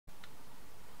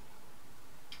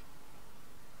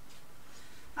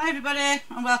everybody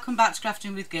and welcome back to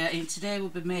Crafting with Gertie. Today we'll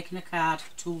be making a card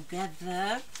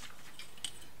together.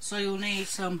 So you'll need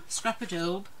some scrap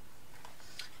adobe,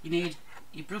 you need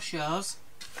your brushos,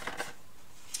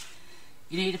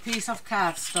 you need a piece of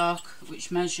cardstock which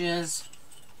measures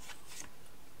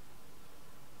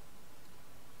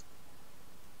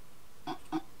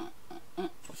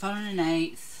 4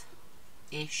 1/8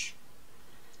 ish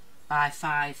by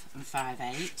 5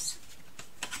 5/8.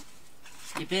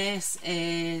 Your base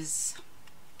is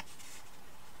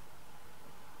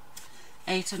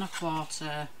 8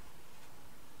 1/4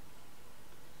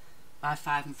 by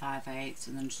 5 5/8,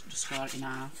 and then just score it in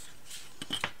half.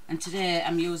 And today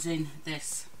I'm using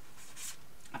this.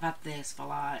 I've had this for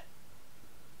like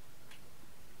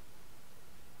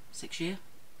 6 years,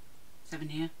 7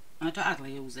 years. I don't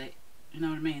hardly use it, you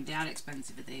know what I mean? They are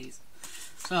expensive for these.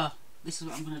 So this is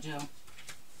what I'm going to do.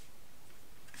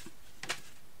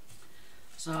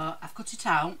 So I've cut it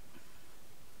out,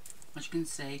 as you can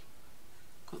see,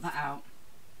 cut that out.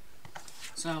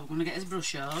 So we're going to get his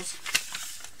brushos,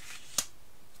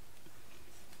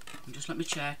 and just let me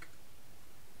check.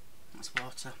 That's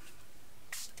water.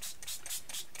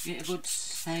 Get a good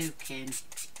soaking.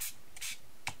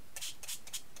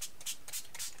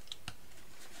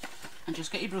 And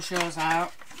just get your brushos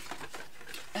out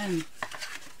and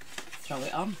throw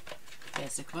it on,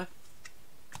 basically.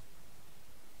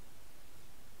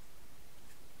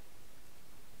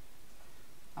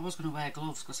 I was going to wear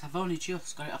gloves because I've only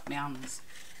just got it off my hands.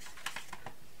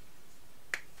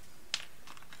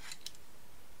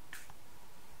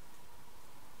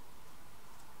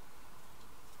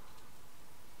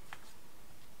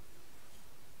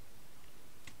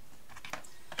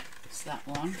 It's that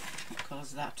one. What colour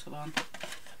is that one?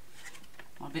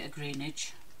 A bit of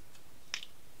greenage.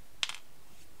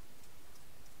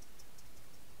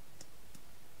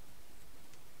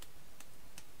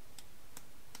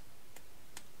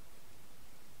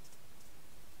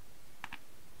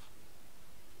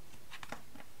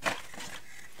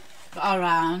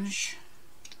 Orange.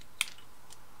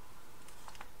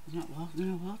 There's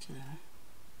no water there.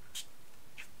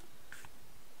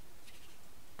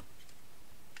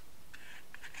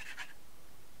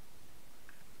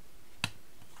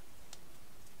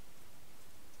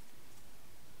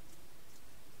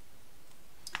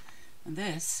 And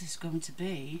this is going to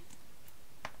be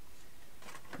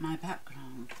my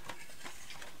background.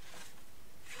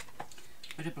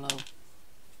 Bit of blue.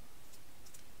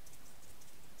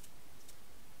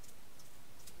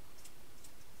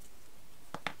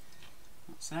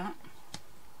 That.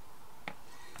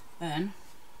 Then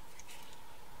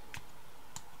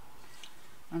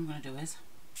what I'm going to do is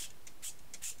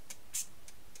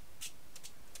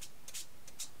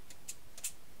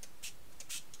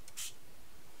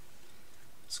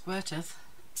squirt it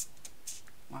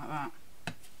like that.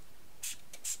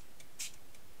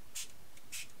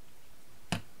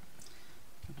 I'm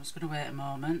just going to wait a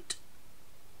moment,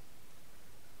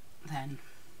 then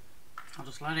I'll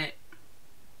just let it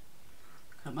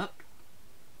come up,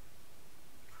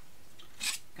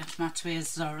 get my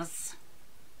tweezers,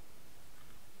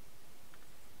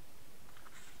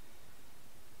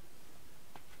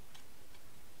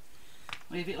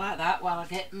 leave it like that while I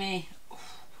get my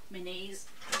knees.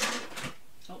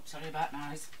 Oh, sorry about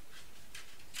noise.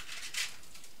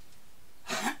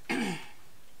 I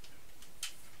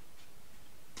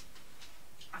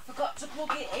forgot to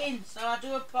plug it in, so I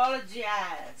do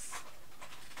apologise.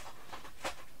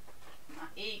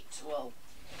 Eat well.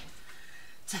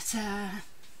 Ta-ta.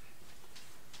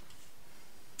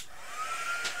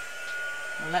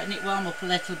 We're letting it warm up a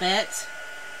little bit.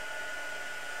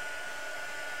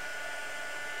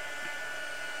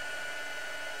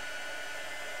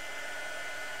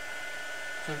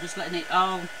 So we're just letting it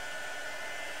all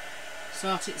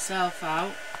sort itself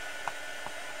out.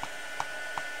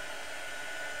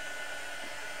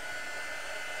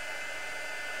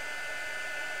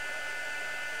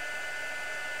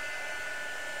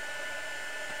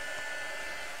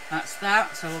 That's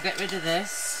that, so we'll get rid of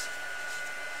this.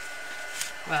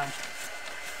 Well,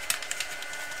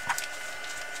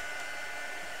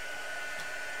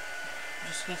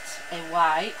 just get a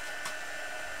wipe.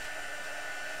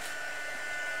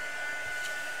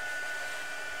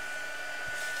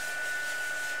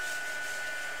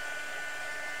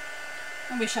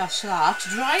 And we shall start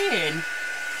drying.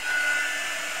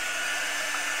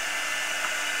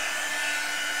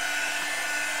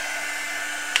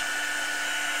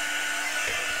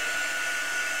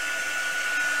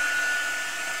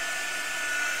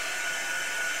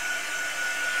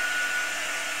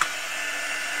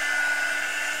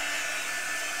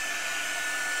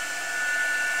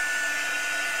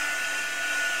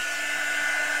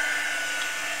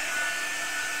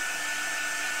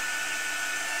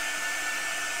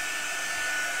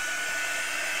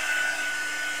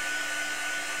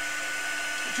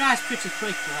 It dries pretty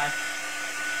quickly.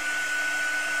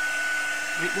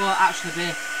 It won't actually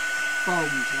be foam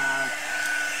dry.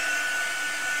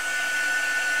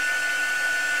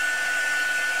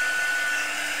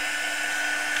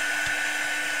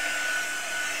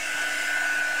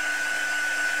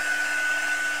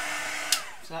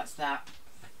 So that's that.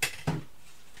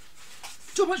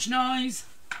 Too much noise.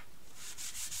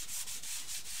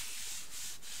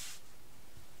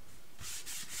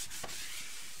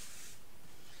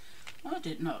 I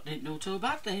didn't do too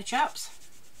bad there, chaps.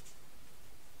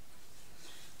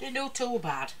 Didn't do too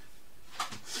bad.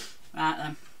 Right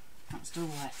then, that's still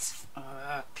wet.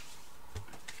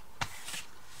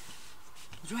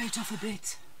 Dry it off a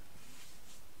bit.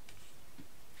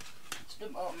 Just a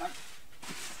moment.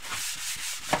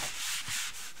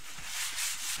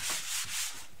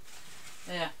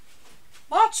 There.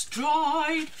 That's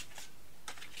dried.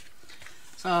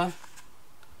 So,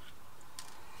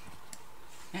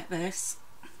 get this.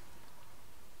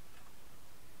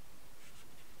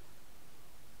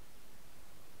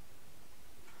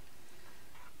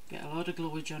 Get a load of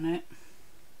gluage on it.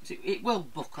 It will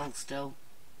buckle still.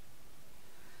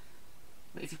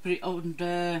 But if you put it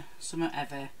under something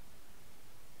heavy,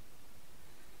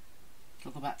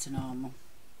 it'll go back to normal.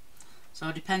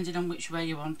 So depending on which way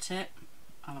you want it,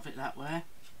 I'll have it that way.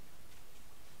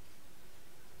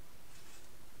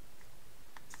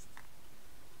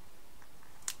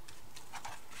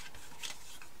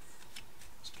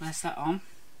 Just place that on,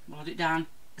 hold it down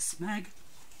a smeg.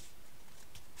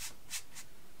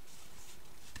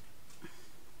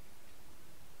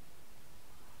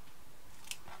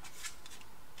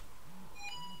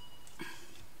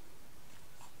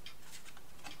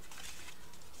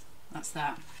 That's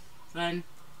that. Then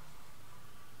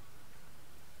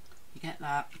you get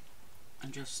that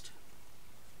and just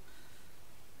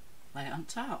lay it on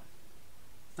top.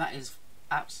 That is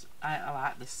I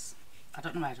like this. I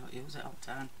don't know why I don't use it all the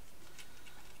time.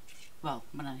 Well,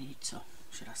 when I need to,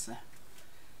 should I say.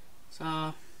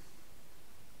 So,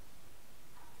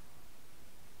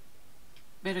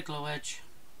 bit of gluage.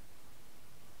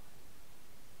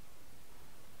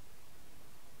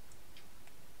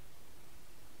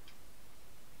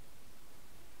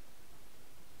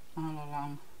 All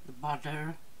along the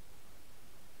border.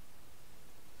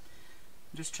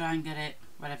 Just try and get it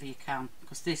wherever you can,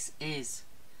 because this is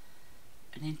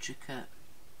an intricate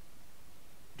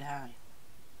dye.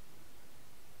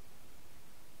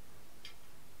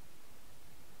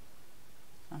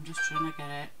 I'm just trying to get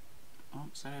it. Oh,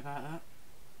 sorry about that.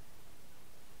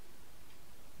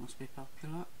 Must be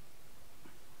popular.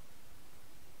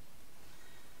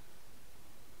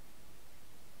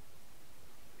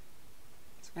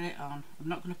 Get it on. I'm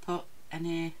not going to put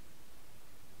any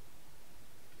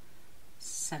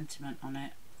sentiment on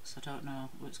it because I don't know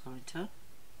what it's going to.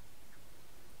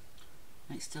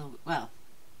 And it's still, well,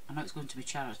 I know it's going to be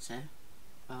charity,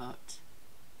 but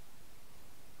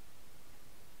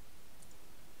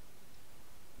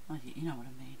well, you know what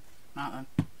I mean. Right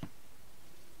then.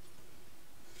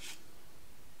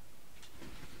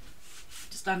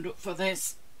 To stand up for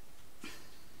this.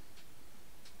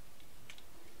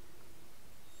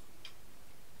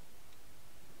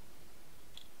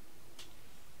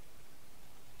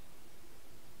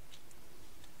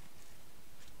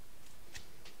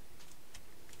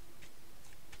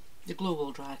 The glue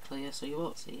will dry clear, so you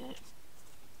won't see it.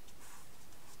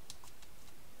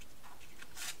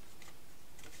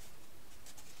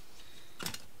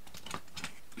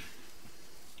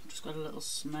 Just got a little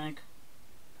smeg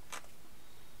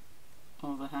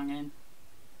overhanging.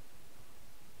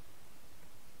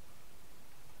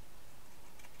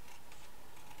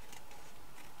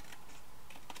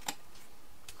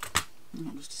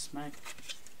 Not just a smeg.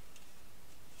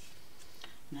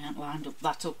 And I haven't lined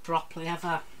that up properly, have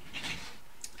I?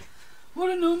 What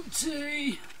a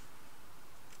numpty!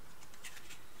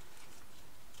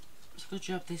 It's a good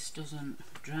job this doesn't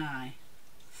dry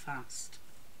fast.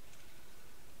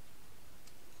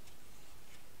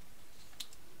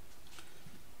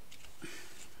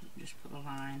 Just put a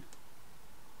line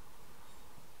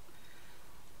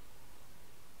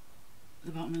at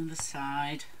the bottom and the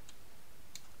side.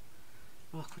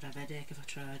 Oh, I could have a headache if I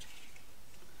tried.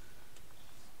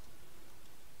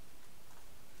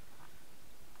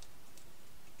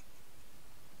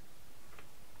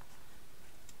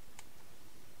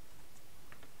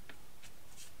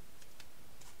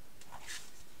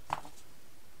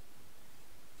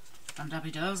 And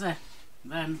dabby dozy.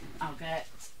 Then I'll get,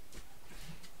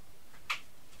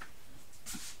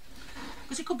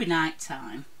 because it could be night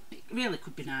time. It really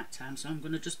could be night time, so I'm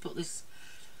going to just put this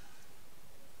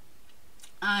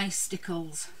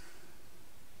icicles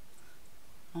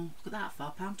Oh, look at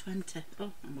that, £4.20.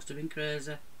 Oh, I must have been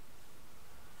crazy.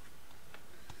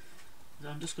 So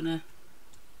I'm just gonna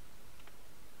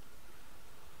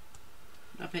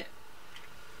wrap it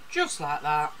just like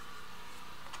that.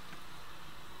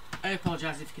 I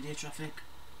apologise if you can hear traffic.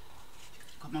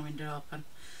 Got my window open.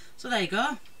 So there you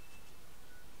go.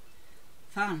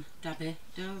 Fan dabby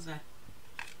dozy.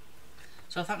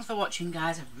 So thanks for watching,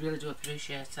 guys. I really do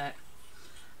appreciate it.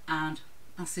 And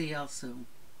I'll see you all soon.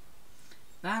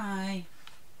 Bye.